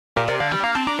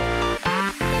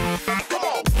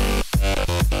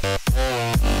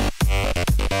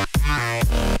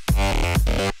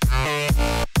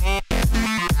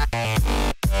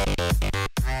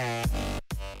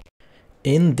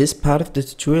In this part of the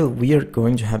tutorial, we are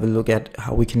going to have a look at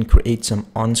how we can create some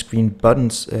on-screen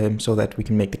buttons so that we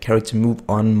can make the character move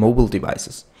on mobile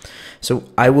devices. So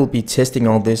I will be testing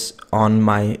all this on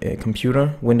my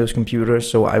computer, Windows computer,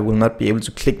 so I will not be able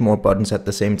to click more buttons at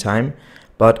the same time.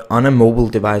 But on a mobile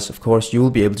device, of course, you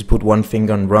will be able to put one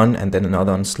finger on run and then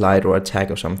another on slide or attack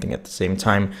or something at the same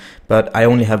time. But I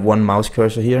only have one mouse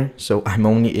cursor here, so I'm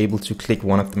only able to click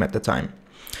one of them at a time.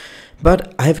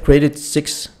 But I have created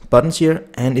 6 buttons here,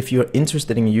 and if you're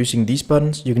interested in using these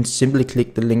buttons, you can simply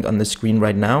click the link on the screen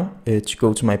right now to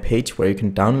go to my page where you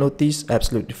can download these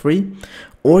absolutely free,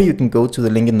 or you can go to the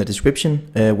link in the description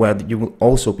where you will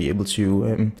also be able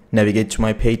to navigate to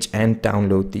my page and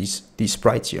download these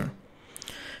sprites here.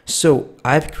 So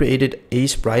I've created a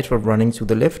sprite for running to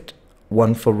the left,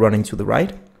 one for running to the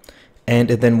right, and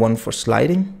then one for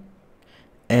sliding,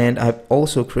 and I've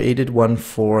also created one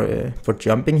for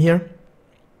jumping here.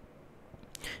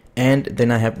 And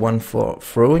then I have one for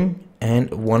throwing and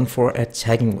one for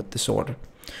attacking with the sword.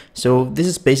 So this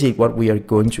is basically what we are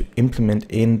going to implement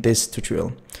in this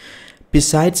tutorial.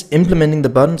 Besides implementing the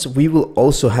buttons, we will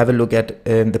also have a look at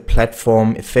the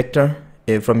platform effector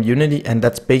from Unity, and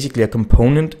that's basically a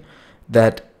component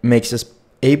that makes us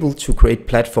able to create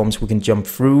platforms we can jump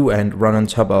through and run on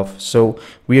top of. So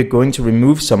we are going to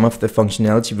remove some of the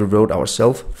functionality we wrote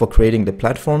ourselves for creating the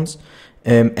platforms.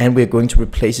 And we're going to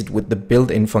replace it with the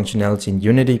built-in functionality in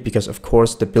Unity, because of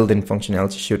course the built-in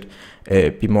functionality should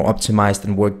be more optimized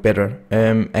and work better.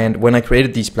 And when I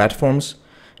created these platforms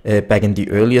back in the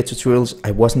earlier tutorials, I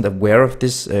wasn't aware of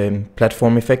this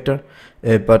platform effector,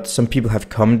 but some people have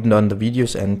commented on the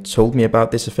videos and told me about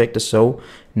this effector, so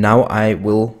now I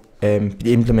will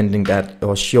be implementing that,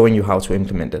 or showing you how to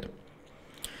implement it.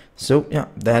 So yeah,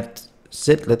 that's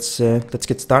it. Let's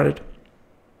get started.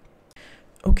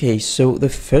 Okay, so the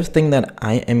first thing that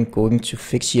I am going to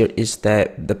fix here is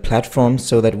that the platform,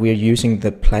 so that we are using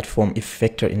the platform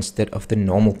effector instead of the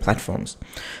normal platforms.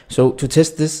 So to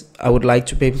test this, I would like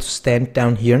to be able to stand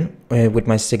down here with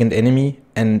my second enemy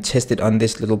and test it on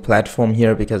this little platform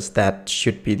here, because that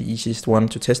should be the easiest one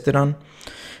to test it on.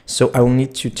 So I will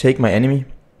need to take my enemy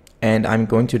and I'm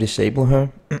going to disable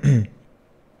her.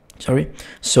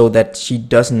 So that she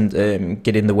doesn't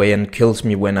get in the way and kills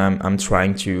me when I'm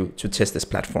trying to test this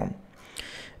platform.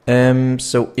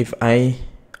 So if I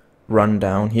run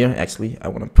down here, actually I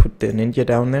want to put the ninja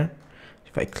down there.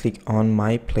 If I click on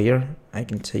my player, I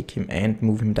can take him and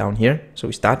move him down here. So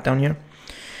we start down here.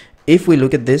 If we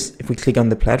look at this, if we click on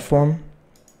the platform,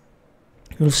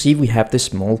 you'll see we have this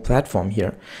small platform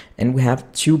here, and we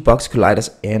have 2 box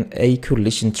colliders and a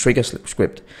collision trigger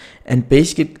script. And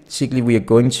basically we are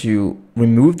going to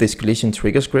remove this collision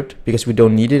trigger script because we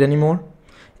don't need it anymore,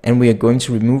 and we are going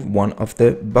to remove one of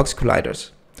the box colliders.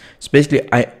 So basically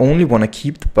I only want to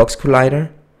keep the box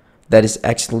collider that is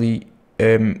actually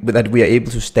that we are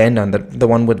able to stand on, the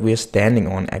one that we are standing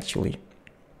on actually.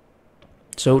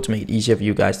 So to make it easier for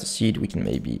you guys to see it, we can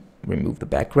maybe remove the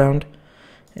background.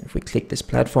 And if we click this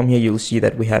platform here, you'll see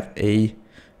that we have a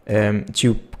 2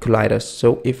 colliders.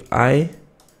 So if I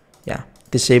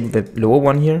disable the lower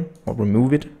one here, or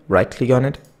remove it, right click on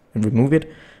it and remove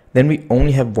it, then we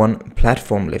only have 1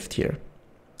 platform left here.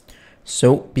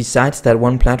 So besides that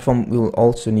 1 platform, we will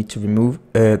also need to remove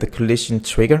the collision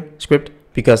trigger script,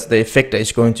 because the effector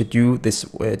is going to do this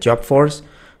job for us.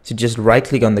 So just right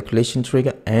click on the collision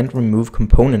trigger and remove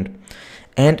component.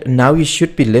 And now you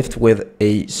should be left with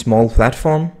a small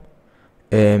platform,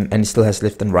 and it still has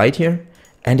left and right here,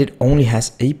 and it only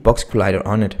has a box collider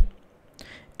on it.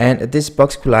 And this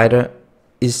box collider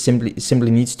is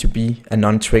simply needs to be a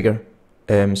non-trigger,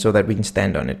 so that we can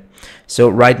stand on it. So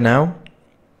right now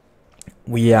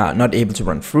we are not able to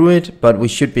run through it, but we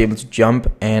should be able to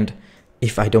jump, and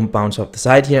if I don't bounce off the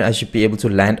side here, I should be able to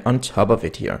land on top of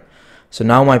it here. So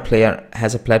now my player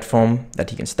has a platform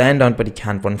that he can stand on, but he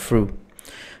can't run through.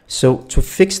 So to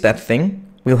fix that thing,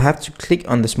 we'll have to click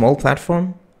on the small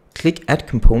platform, click add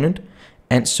component,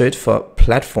 and search for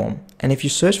platform. And if you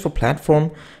search for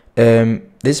platform,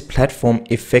 this platform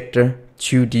effector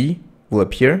 2D will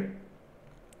appear.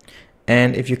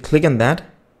 And if you click on that,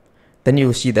 then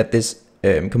you'll see that this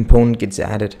component gets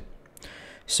added.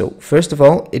 So first of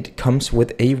all, it comes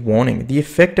with a warning. The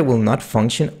effector will not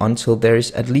function until there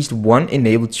is at least 1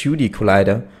 enabled 2D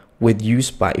collider with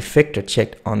use by effector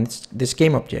checked on this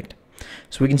game object.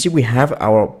 So we can see we have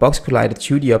our box collider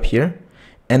 2D up here,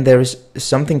 and there is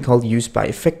something called use by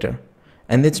effector,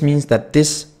 and this means that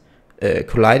this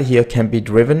collider here can be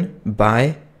driven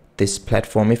by this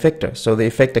platform effector, so the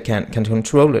effector can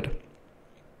control it.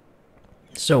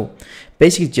 So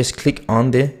basically just click on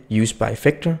the use by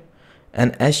effector,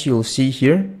 and as you'll see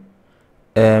here,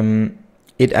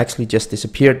 it actually just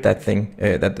disappeared, that thing,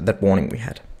 that warning we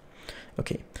had.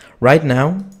 Okay, right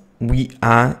now we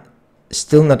are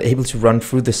still not able to run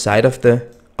through the side of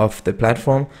the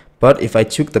platform, but if I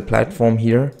took the platform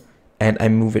here and I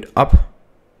move it up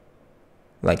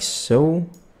like so,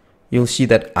 you'll see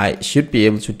that I should be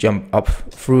able to jump up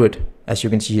through it, as you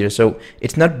can see here. So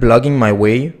it's not blocking my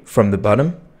way from the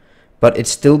bottom, but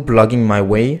it's still blocking my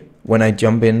way when I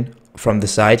jump in from the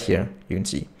side here, you can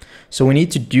see. So we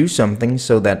need to do something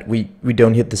so that we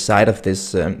don't hit the side of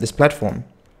this this platform.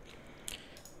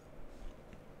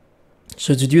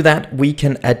 So to do that, we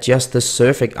can adjust the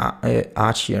surface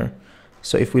arch here.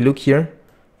 So if we look here,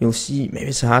 you'll see, maybe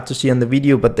it's hard to see on the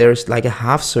video, but there's like a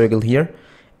half circle here,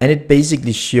 and it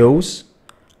basically shows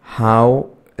how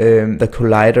the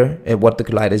collider, what the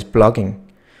collider is blocking.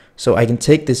 So I can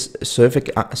take this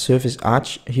surface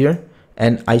arch here,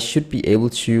 and I should be able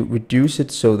to reduce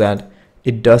it so that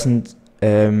it doesn't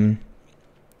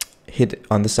hit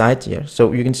on the side here.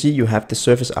 So you can see you have the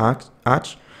surface arch,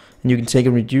 and you can take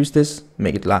and reduce this,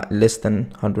 make it less than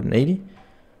 180,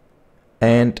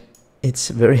 and it's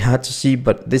very hard to see,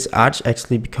 but this arch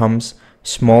actually becomes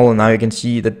small, and now you can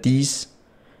see that these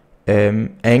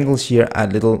angles here are a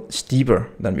little steeper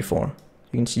than before.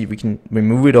 You can see we can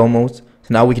remove it almost, so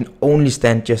now we can only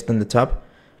stand just on the top,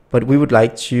 but we would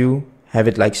like to have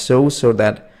it like so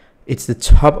that it's the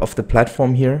top of the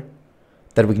platform here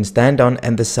that we can stand on,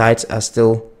 and the sides are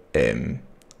still,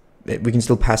 we can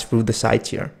still pass through the sides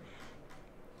here.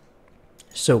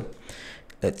 So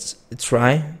let's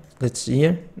try. Let's see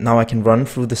here. Now I can run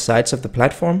through the sides of the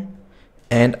platform,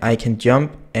 and I can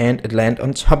jump and land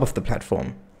on top of the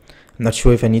platform. I'm not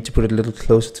sure if I need to put it a little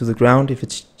closer to the ground. If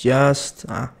it's just,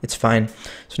 it's fine.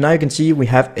 So now you can see we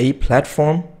have a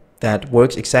platform that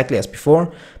works exactly as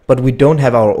before, but we don't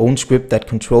have our own script that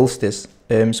controls this,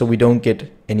 so we don't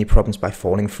get any problems by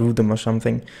falling through them or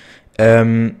something.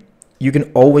 You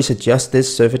can always adjust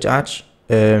this surface arch,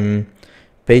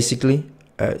 basically.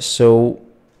 So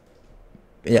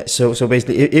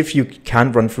basically, if you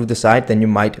can't run through the side, then you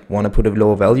might want to put a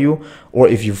lower value, or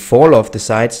if you fall off the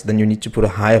sides, then you need to put a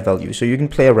higher value. So you can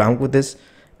play around with this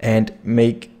and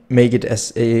make it as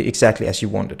exactly as you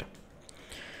want it.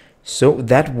 So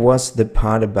that was the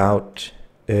part about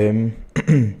the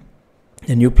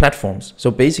new platforms. So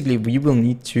basically, we will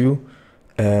need to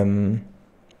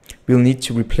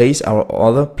replace our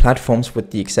other platforms with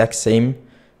the exact same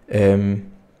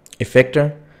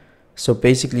effector. So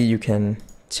basically, you can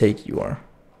take your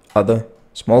other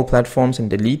small platforms and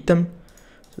delete them.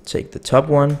 So take the top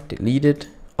one, delete it,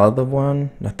 other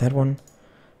one, not that one,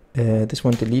 this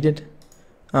one, delete it.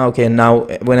 Okay, and now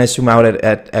when I zoom out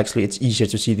at actually it's easier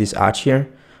to see this arch here.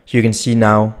 So you can see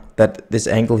now that this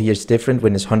angle here is different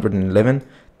when it's 111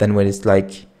 than when it's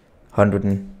like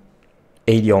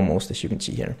 180 almost, as you can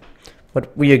see here.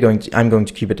 But I'm going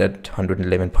to keep it at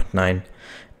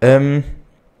 111.9.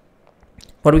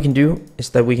 What we can do is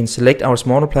that we can select our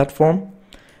smaller platform,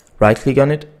 right click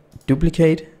on it,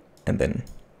 duplicate, and then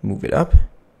move it up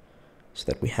so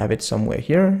that we have it somewhere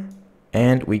here.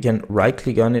 And we can right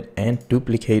click on it and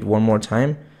duplicate one more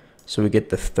time, so we get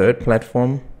the third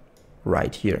platform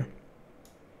right here.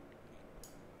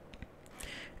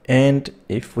 And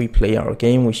if we play our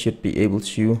game, we should be able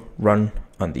to run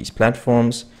on these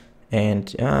platforms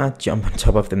and jump on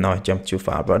top of them. Now I jumped too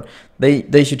far, but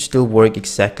they should still work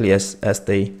exactly as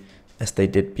they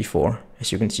did before,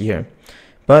 as you can see here.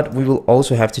 But we will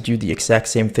also have to do the exact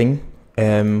same thing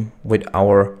with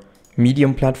our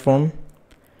medium platform.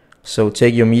 So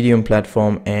take your medium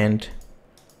platform and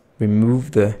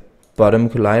remove the bottom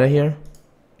collider here.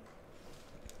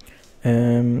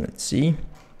 Let's see.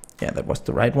 Yeah, that was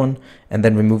the right one. And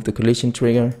then remove the collision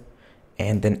trigger,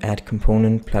 and then add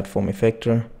component platform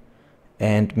effector,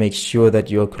 and make sure that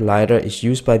your collider is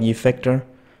used by the effector,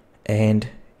 and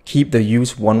keep the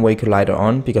use one-way collider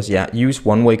on, because use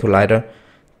one-way collider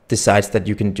decides that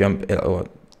you can jump, or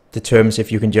determines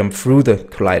if you can jump through the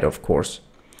collider, of course.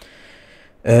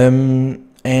 And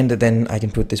then I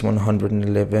can put this one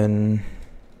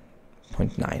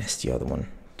 111.9 as the other one.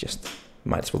 Just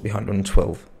might as well be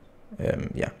 112.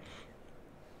 Yeah.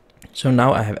 So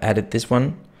now I have added this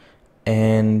one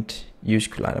and use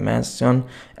collider masks on.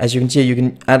 As you can see, you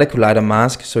can add a collider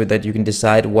mask so that you can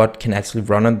decide what can actually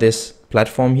run on this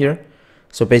platform here.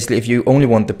 So basically, if you only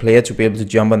want the player to be able to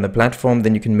jump on the platform,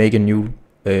 then you can make a new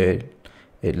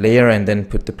layer and then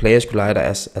put the player's collider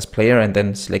as player, and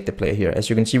then select the player here. As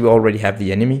you can see, we already have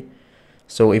the enemy.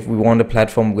 So if we want a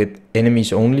platform with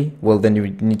enemies only, well, then you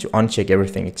need to uncheck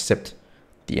everything except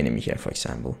the enemy here, for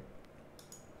example.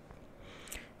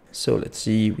 So let's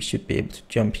see, we should be able to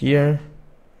jump here.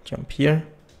 jump here,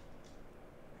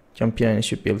 and I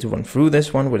should be able to run through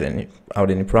this one without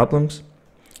any problems,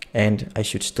 and I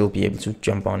should still be able to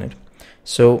jump on it.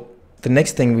 So the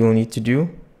next thing we will need to do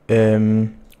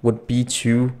would be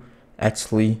to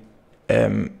actually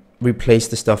replace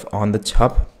the stuff on the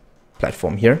top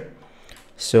platform here.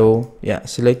 So yeah,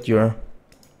 select your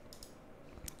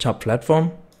top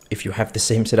platform if you have the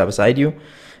same setup as I do.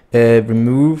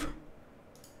 Remove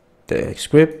the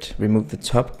script, remove the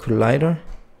top collider,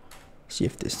 see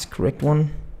if this is the correct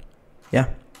one. Yeah,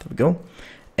 there we go.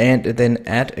 And then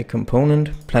add a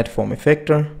component, platform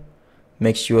effector.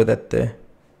 Make sure that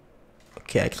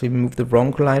I actually removed the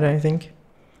wrong collider, I think.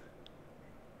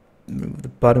 Remove the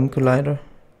bottom collider.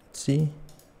 Let's see.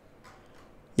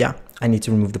 Yeah, I need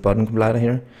to remove the bottom collider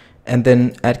here. And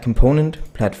then add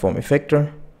component, platform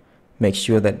effector. Make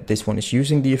sure that this one is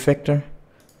using the effector.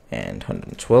 And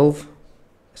 112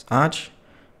 as arch.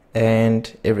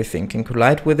 And everything can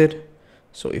collide with it.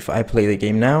 So if I play the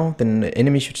game now, then the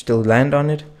enemy should still land on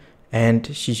it,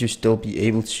 and she should still be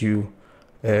able to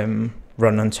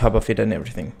run on top of it and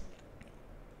everything.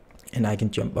 And I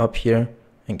can jump up here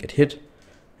and get hit,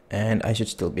 and I should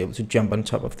still be able to jump on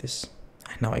top of this.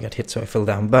 Now I got hit, so I fell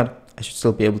down, but I should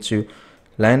still be able to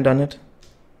land on it.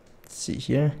 Let's see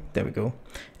here, there we go.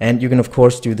 And you can of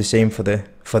course do the same for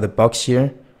the box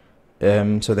here,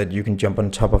 so that you can jump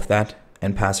on top of that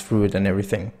and pass through it and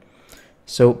everything.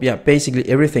 So yeah, basically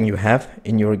everything you have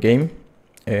in your game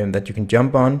that you can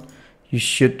jump on, you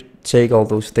should take all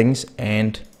those things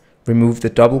and remove the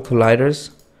double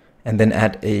colliders, and then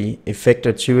add a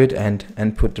effector to it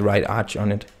and put the right arch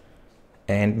on it,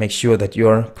 and make sure that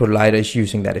your collider is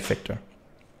using that effector.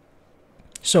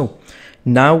 So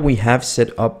now we have set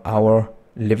up our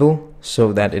level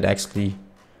so that it actually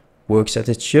works as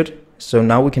it should. So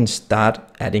now we can start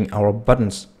adding our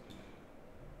buttons.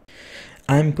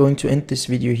 I'm going to end this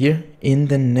video here. In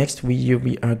the next video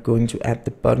we are going to add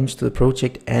the buttons to the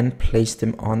project and place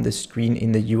them on the screen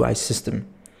in the UI system.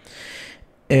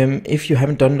 If you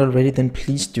haven't done it already, then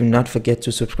please do not forget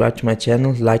to subscribe to my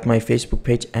channel, like my Facebook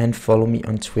page, and follow me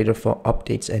on Twitter for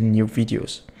updates and new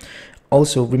videos.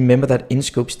 Also remember that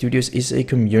InScope Studios is a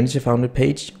community founded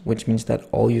page, which means that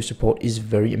all your support is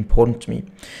very important to me.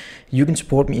 You can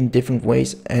support me in different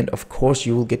ways, and of course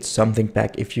you will get something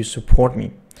back if you support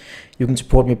me. You can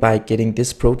support me by getting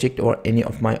this project or any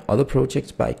of my other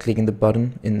projects by clicking the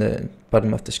button in the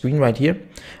bottom of the screen right here,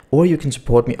 or you can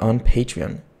support me on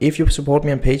Patreon. If you support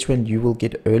me on Patreon, you will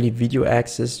get early video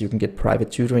access, you can get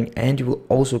private tutoring, and you will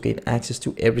also get access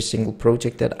to every single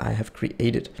project that I have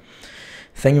created.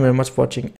 Thank you very much for watching,